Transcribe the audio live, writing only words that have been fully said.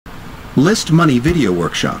ListMoney Video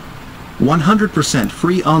Workshop. 100%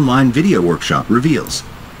 free online video workshop reveals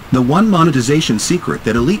the one monetization secret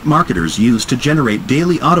that elite marketers use to generate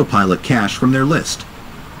daily autopilot cash from their list.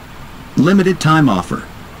 Limited time offer.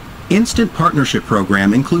 Instant partnership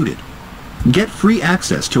program included. Get free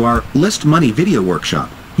access to our ListMoney Video Workshop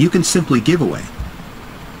you can simply give away.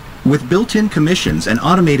 With built-in commissions and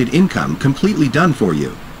automated income completely done for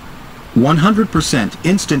you. 100%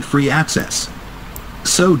 instant free access.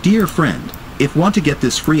 So dear friend, if want to get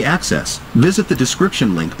this free access, visit the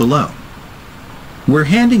description link below. We're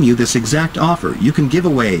handing you this exact offer you can give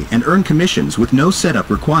away and earn commissions with no setup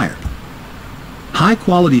required. High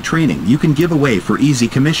quality training you can give away for easy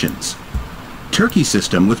commissions. Turkey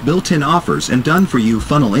system with built-in offers and done for you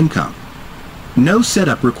funnel income. No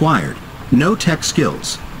setup required, no tech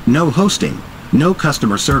skills, no hosting, no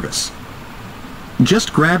customer service.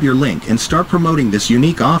 Just grab your link and start promoting this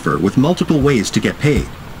unique offer with multiple ways to get paid.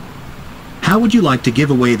 How would you like to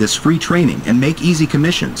give away this free training and make easy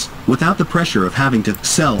commissions without the pressure of having to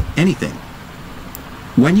sell anything?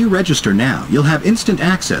 When you register now, you'll have instant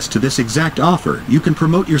access to this exact offer. You can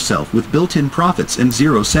promote yourself with built-in profits and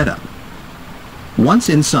zero setup. Once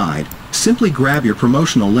inside, simply grab your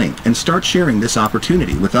promotional link and start sharing this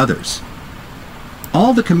opportunity with others.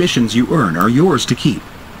 All the commissions you earn are yours to keep.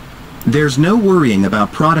 There's no worrying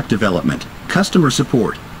about product development, customer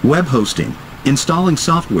support, web hosting, installing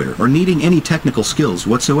software, or needing any technical skills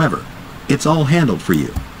whatsoever. It's all handled for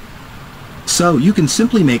you. So you can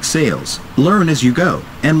simply make sales, learn as you go,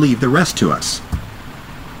 and leave the rest to us.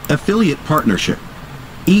 Affiliate partnership.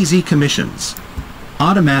 Easy commissions.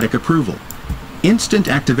 Automatic approval. Instant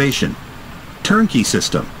activation. Turnkey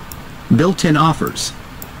system. Built-in offers.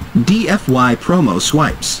 DFY promo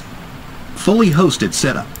swipes. Fully hosted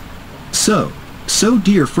setup. So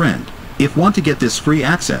dear friend, if want to get this free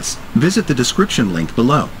access, visit the description link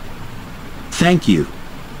below. Thank you.